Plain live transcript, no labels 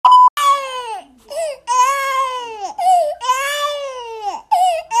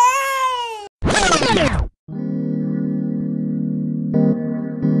Hey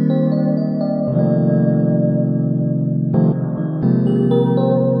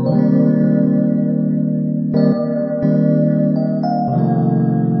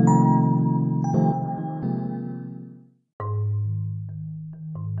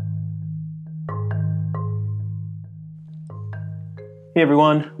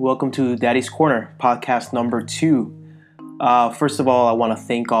everyone, welcome to Daddy's Corner, podcast number 2. First of all, I want to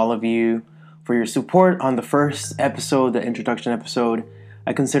thank all of you for your support on the first episode, the introduction episode.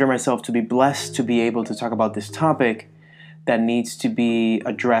 I consider myself to be blessed to be able to talk about this topic that needs to be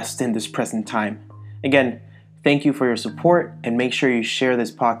addressed in this present time. Again, thank you for your support, and make sure you share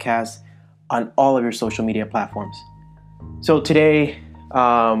this podcast on all of your social media platforms. So today,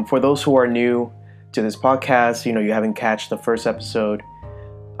 for those who are new to this podcast, you haven't catched the first episode,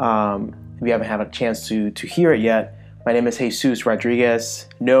 if you haven't had a chance to hear it yet, my name is Jesus Rodriguez.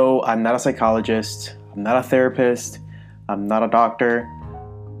 No, I'm not a psychologist, I'm not a therapist, I'm not a doctor,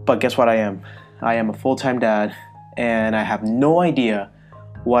 but guess what I am? I am a full-time dad, and I have no idea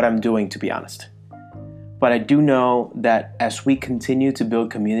what I'm doing, to be honest. But I do know that as we continue to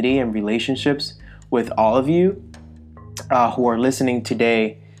build community and relationships with all of you who are listening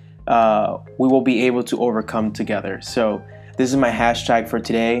today, we will be able to overcome together. So this is my hashtag for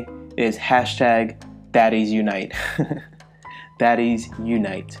today, is hashtag Daddies Unite. Daddies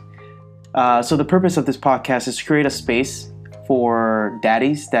Unite. So the purpose of this podcast is to create a space for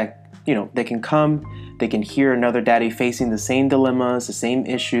daddies that, they can come, they can hear another daddy facing the same dilemmas, the same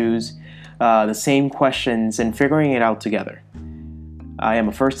issues, the same questions, and figuring it out together. I am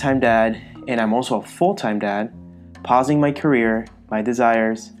a first-time dad, and I'm also a full-time dad, pausing my career, my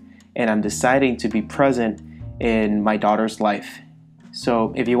desires, and I'm deciding to be present in my daughter's life.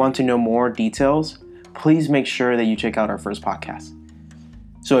 So if you want to know more details, please make sure that you check out our first podcast.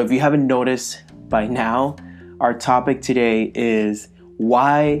 So if you haven't noticed by now, our topic today is,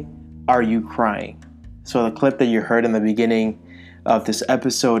 why are you crying? So the clip that you heard in the beginning of this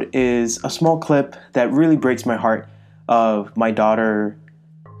episode is a small clip that really breaks my heart of my daughter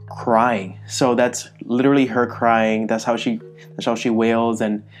crying. So that's literally her crying. That's how she wails,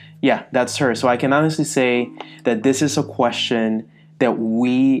 and yeah, that's her. So I can honestly say that this is a question that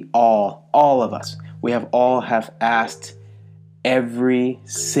we all of us, we have asked every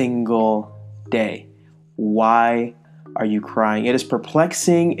single day. Why are you crying? It is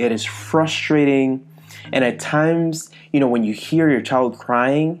perplexing, it is frustrating, and at times, when you hear your child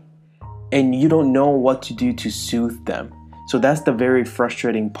crying and you don't know what to do to soothe them. So that's the very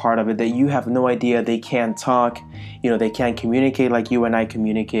frustrating part of it, that you have no idea. They can't talk, they can't communicate like you and I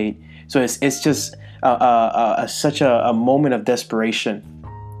communicate. So it's just such a moment of desperation.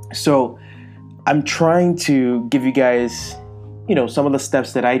 So I'm trying to give you guys, some of the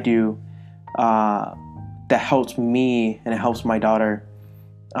steps that I do that helps me and it helps my daughter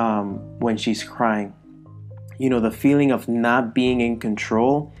when she's crying. The feeling of not being in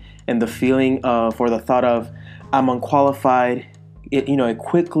control, and the feeling of, or the thought of, I'm unqualified, it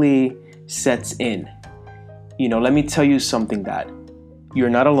quickly sets in. Let me tell you something, Dad.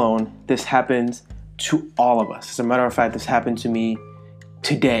 You're not alone. This happens to all of us. As a matter of fact, this happened to me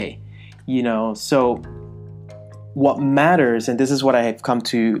today. So what matters, and this is what I have come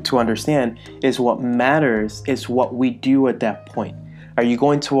to understand, is what matters is what we do at that point. Are you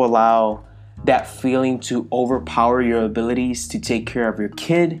going to allow that feeling to overpower your abilities to take care of your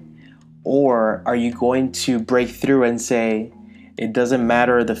kid? Or are you going to break through and say, it doesn't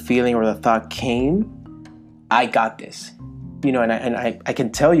matter the feeling or the thought came, I got this. And I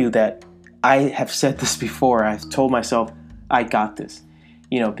can tell you that I have said this before. I've told myself, I got this.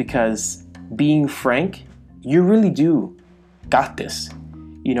 Because being frank, you really do got this.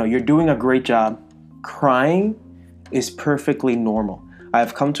 You're doing a great job. Crying is perfectly normal.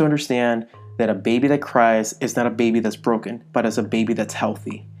 I've come to understand that a baby that cries is not a baby that's broken, but is a baby that's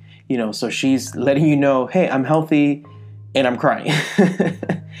healthy. So she's letting you know, hey, I'm healthy and I'm crying.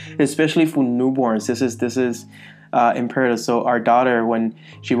 Especially for newborns, this is imperative. So our daughter, when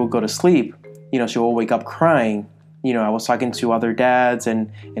she will go to sleep, she will wake up crying. I was talking to other dads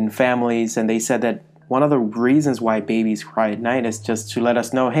and families, and they said that one of the reasons why babies cry at night is just to let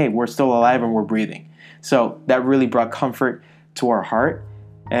us know, hey, we're still alive and we're breathing. So that really brought comfort to our heart,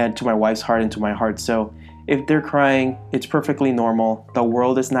 and to my wife's heart, and to my heart. So if they're crying, it's perfectly normal. The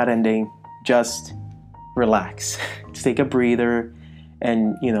world is not ending. Just relax. Just take a breather,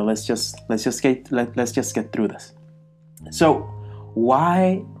 and let's just get through this. So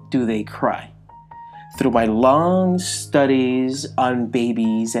why do they cry? Through my long studies on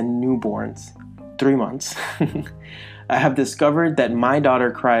babies and newborns, 3 months, I have discovered that my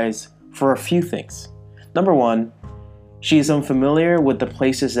daughter cries for a few things. Number one, she is unfamiliar with the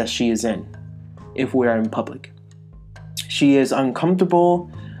places that she is in if we are in public. She is uncomfortable.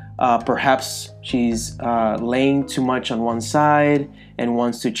 Perhaps she's laying too much on one side and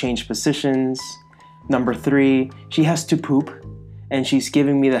wants to change positions. Number three, she has to poop and she's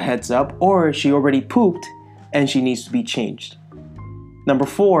giving me the heads up, or she already pooped and she needs to be changed. Number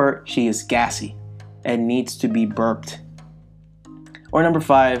four, she is gassy and needs to be burped. Or number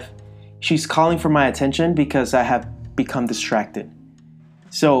five, she's calling for my attention because I have become distracted.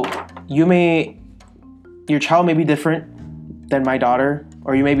 So your child may be different than my daughter,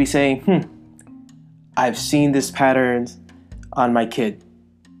 or you may be saying, I've seen this pattern on my kid.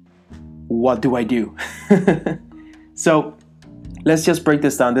 What do I do? So let's just break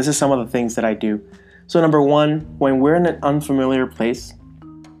this down. This is some of the things that I do. So number one, when we're in an unfamiliar place,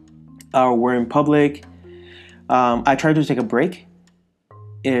 or we're in public, I try to take a break.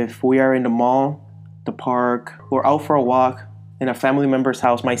 If we are in the mall, the park, or out for a walk in a family member's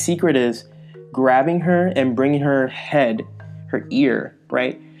house, my secret is grabbing her and bringing her head, her ear,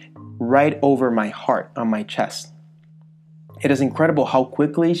 right over my heart, on my chest. It is incredible how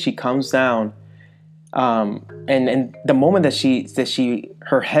quickly she comes down, and the moment that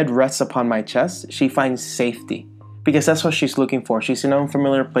her head rests upon my chest, she finds safety, because that's what she's looking for. She's in an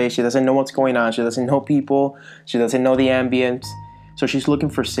unfamiliar place. She doesn't know what's going on. She doesn't know people. She doesn't know the ambience. So she's looking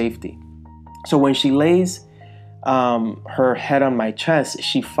for safety. So when she lays her head on my chest,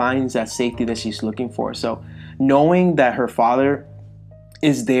 she finds that safety that she's looking for. So knowing that her father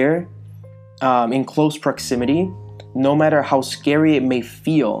is there in close proximity, no matter how scary it may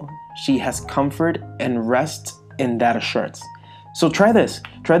feel, she has comfort and rest in that assurance. So try this.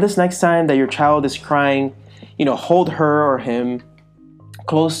 Try this next time that your child is crying. Hold her or him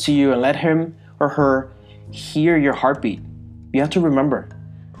close to you and let him or her hear your heartbeat. You have to remember,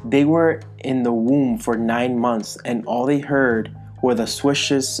 they were in the womb for 9 months, and all they heard were the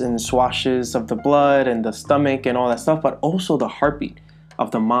swishes and swashes of the blood and the stomach and all that stuff, but also the heartbeat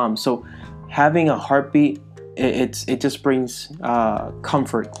of the mom. So having a heartbeat, it just brings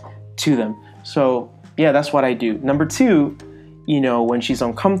comfort to them. So yeah, that's what I do. Number two, when she's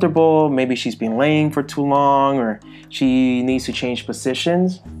uncomfortable, maybe she's been laying for too long, or she needs to change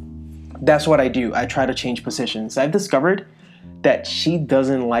positions, that's what I do. I try to change positions. I've discovered that she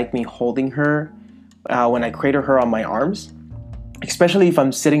doesn't like me holding her when I cradle her on my arms, especially if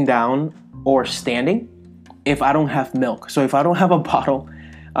I'm sitting down or standing, if I don't have milk. So if I don't have a bottle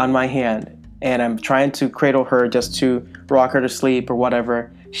on my hand and I'm trying to cradle her just to rock her to sleep or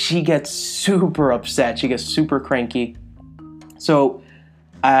whatever, she gets super upset. She gets super cranky. So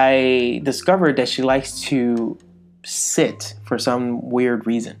I discovered that she likes to sit for some weird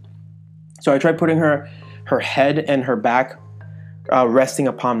reason. So I tried putting her head and her back resting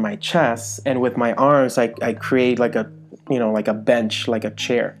upon my chest, and with my arms, I create like a bench, like a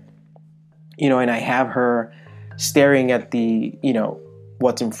chair, and I have her staring at the,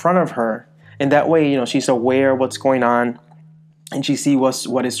 what's in front of her, and that way, she's aware of what's going on, and she sees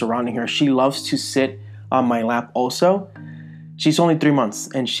what is surrounding her. She loves to sit on my lap also. She's only 3 months,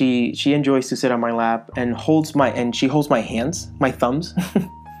 and she enjoys to sit on my lap and she holds my hands, my thumbs.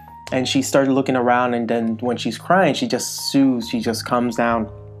 And she started looking around, and then when she's crying, she just soothes. She just calms down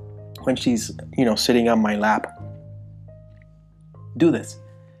when she's, sitting on my lap. Do this.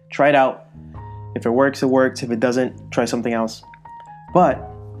 Try it out. If it works, it works. If it doesn't, try something else. But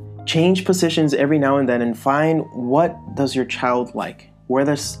change positions every now and then and find what does your child like. Where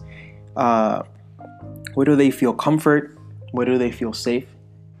do they feel comfort? Where do they feel safe?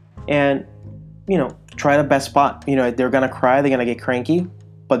 And, try the best spot. They're going to cry. They're going to get cranky.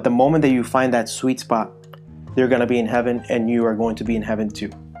 But the moment that you find that sweet spot, they're going to be in heaven, and you are going to be in heaven too.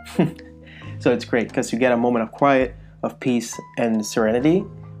 So it's great because you get a moment of quiet, of peace, and serenity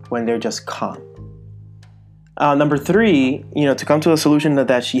when they're just calm. Number three, to come to a solution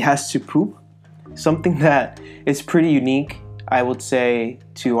that she has to poop, something that is pretty unique, I would say,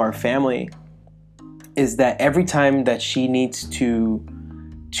 to our family, is that every time that she needs to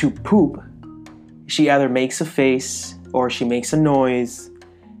poop, she either makes a face, or she makes a noise,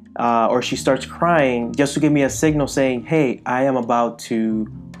 or she starts crying just to give me a signal saying, hey, I am about to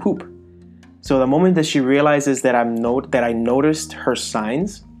poop. So the moment that she realizes that that I noticed her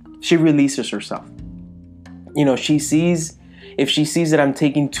signs, she releases herself. If she sees that I'm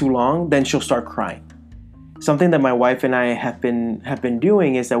taking too long, then she'll start crying. Something that my wife and I have been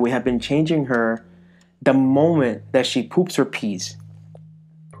doing is that we have been changing her the moment that she poops or pees.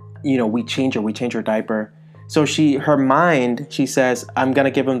 We change her diaper. So her mind, she says, I'm going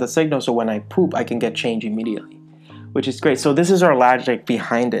to give him the signal so when I poop, I can get change immediately, which is great. So this is our logic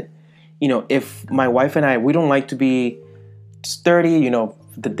behind it. if my wife and I, we don't like to be dirty,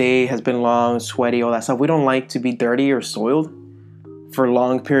 the day has been long, sweaty, all that stuff. We don't like to be dirty or soiled for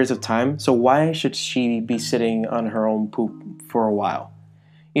long periods of time. So why should she be sitting on her own poop for a while?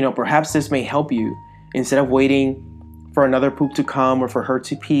 Perhaps this may help you. Instead of waiting for another poop to come or for her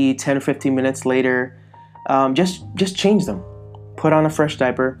to pee 10 or 15 minutes later, just change them. Put on a fresh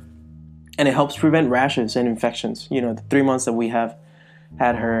diaper, and it helps prevent rashes and infections. The 3 months that we have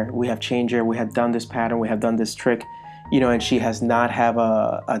had her, we have changed her, we have done this pattern, we have done this trick, and she has not have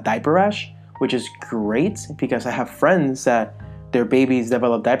a diaper rash, which is great, because I have friends that their babies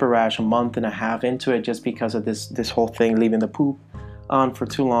develop diaper rash a month and a half into it just because of this whole thing, leaving the poop on for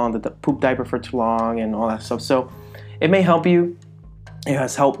too long, the poop diaper for too long, and all that stuff. So it may help you. It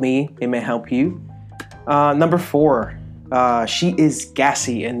has helped me. It may help you. Number 4, she is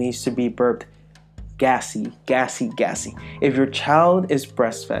gassy and needs to be burped. Gassy. If your child is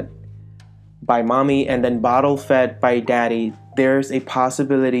breastfed by mommy and then bottle fed by daddy, there's a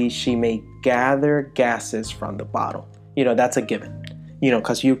possibility she may gather gases from the bottle. That's a given.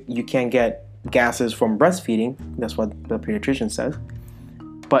 Because you can't get gases from breastfeeding. That's what the pediatrician says.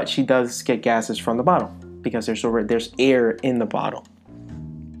 But she does get gases from the bottle because there's air in the bottle.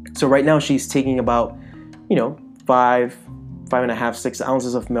 So right now she's taking about 5.5, 6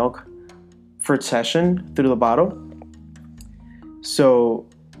 ounces of milk per session through the bottle. So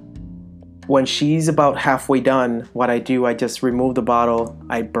when she's about halfway done, what I do, I just remove the bottle,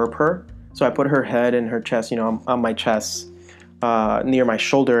 I burp her. So I put her head and her chest, on my chest, near my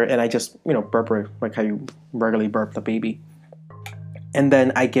shoulder, and I just, burp her like how you regularly burp the baby. And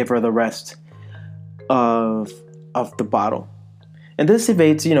then I give her the rest of the bottle. And this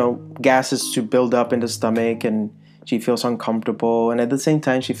evades, gases to build up in the stomach, and she feels uncomfortable. And at the same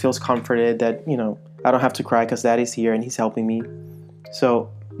time, she feels comforted that, I don't have to cry because daddy's here and he's helping me. So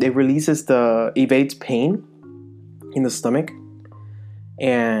it evades pain in the stomach.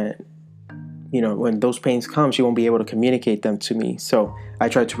 And, when those pains come, she won't be able to communicate them to me. So I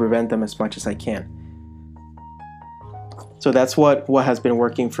try to prevent them as much as I can. So that's what has been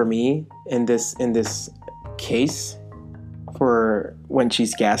working for me in this case for when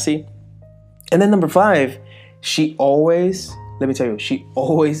she's gassy. And then number 5, she always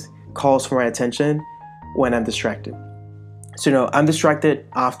calls for my attention when I'm distracted. So I'm distracted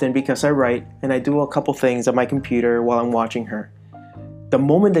often because I write and I do a couple things on my computer while I'm watching her. The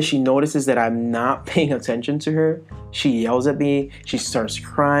moment that she notices that I'm not paying attention to her, she yells at me, she starts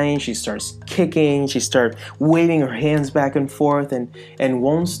crying, she starts kicking, she starts waving her hands back and forth and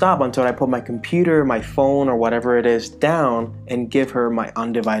won't stop until I put my computer, my phone, or whatever it is down and give her my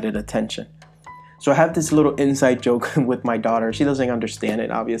undivided attention. So I have this little inside joke with my daughter. She doesn't understand it,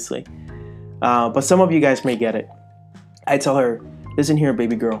 obviously. But some of you guys may get it. I tell her, listen here,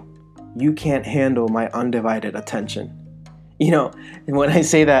 baby girl, you can't handle my undivided attention. And when I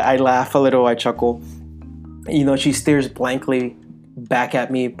say that, I laugh a little, I chuckle. She stares blankly back at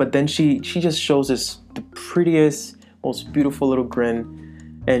me, but then she just shows the prettiest, most beautiful little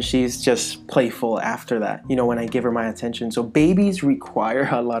grin, and she's just playful after that, when I give her my attention. So babies require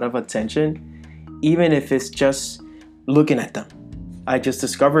a lot of attention, even if it's just looking at them. I just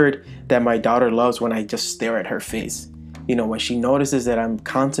discovered that my daughter loves when I just stare at her face. When she notices that I'm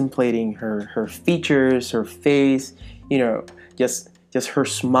contemplating her features, her face, just her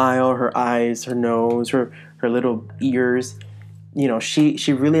smile, her eyes, her nose, her little ears,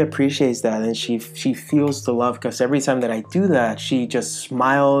 she really appreciates that, and she feels the love, because every time that I do that, she just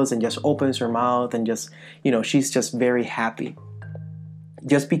smiles and just opens her mouth and just, she's just very happy.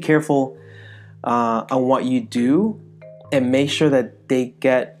 Just be careful on what you do, and make sure that they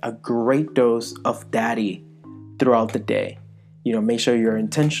get a great dose of daddy throughout the day. Make sure you're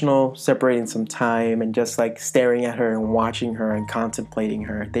intentional, separating some time and just like staring at her and watching her and contemplating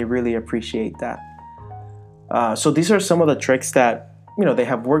her. They really appreciate that. So these are some of the tricks that, they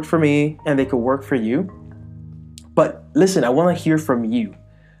have worked for me and they could work for you. But listen, I want to hear from you.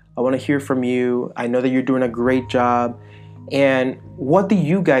 I know that you're doing a great job. And what do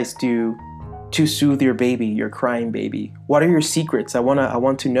you guys do to soothe your baby, your crying baby? What are your secrets? I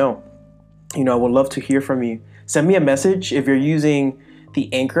want to know. I would love to hear from you. Send me a message. If you're using the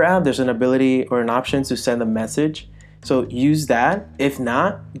Anchor app, there's an ability or an option to send a message. So use that. If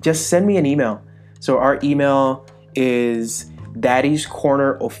not, just send me an email. So our email is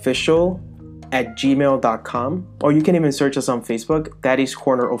daddyscornerofficial@gmail.com, or you can even search us on Facebook, Daddy's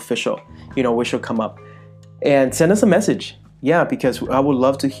Corner Official, which will come up. And send us a message. Yeah, because I would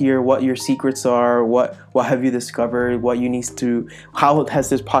love to hear what your secrets are, what have you discovered, how has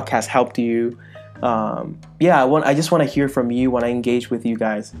this podcast helped you? I just want to hear from you when I engage with you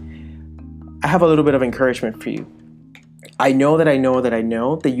guys. I have a little bit of encouragement for you. I know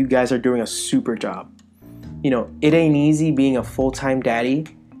that you guys are doing a super job. It ain't easy being a full-time daddy.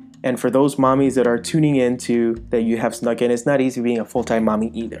 And for those mommies that are tuning into that you have snuck in, it's not easy being a full-time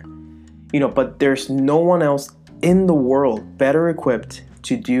mommy either. But there's no one else in the world better equipped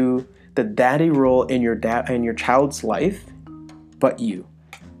to do the daddy role in your child's life but you.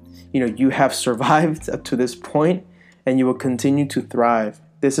 You have survived up to this point and you will continue to thrive.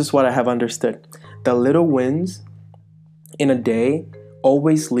 This is what I have understood. The little wins in a day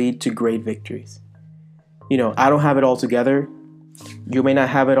always lead to great victories. I don't have it all together. You may not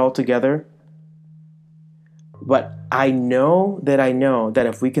have it all together. But I know that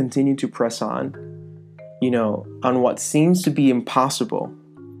if we continue to press on what seems to be impossible,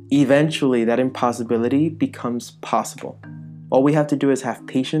 eventually that impossibility becomes possible. All we have to do is have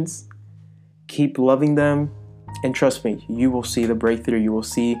patience, keep loving them, and trust me, you will see the breakthrough. You will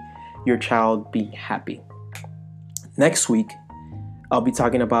see your child being happy. Next week, I'll be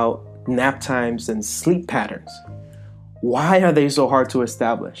talking about nap times and sleep patterns. Why are they so hard to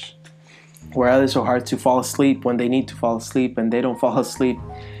establish? Why are they so hard to fall asleep when they need to fall asleep and they don't fall asleep?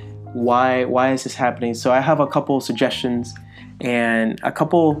 Why is this happening? So I have a couple suggestions and a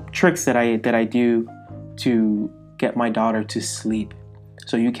couple tricks that I do to get my daughter to sleep.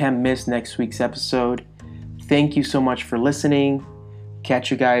 So you can't miss next week's episode. Thank you so much for listening.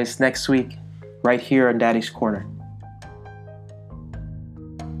 Catch you guys next week right here on Daddy's Corner.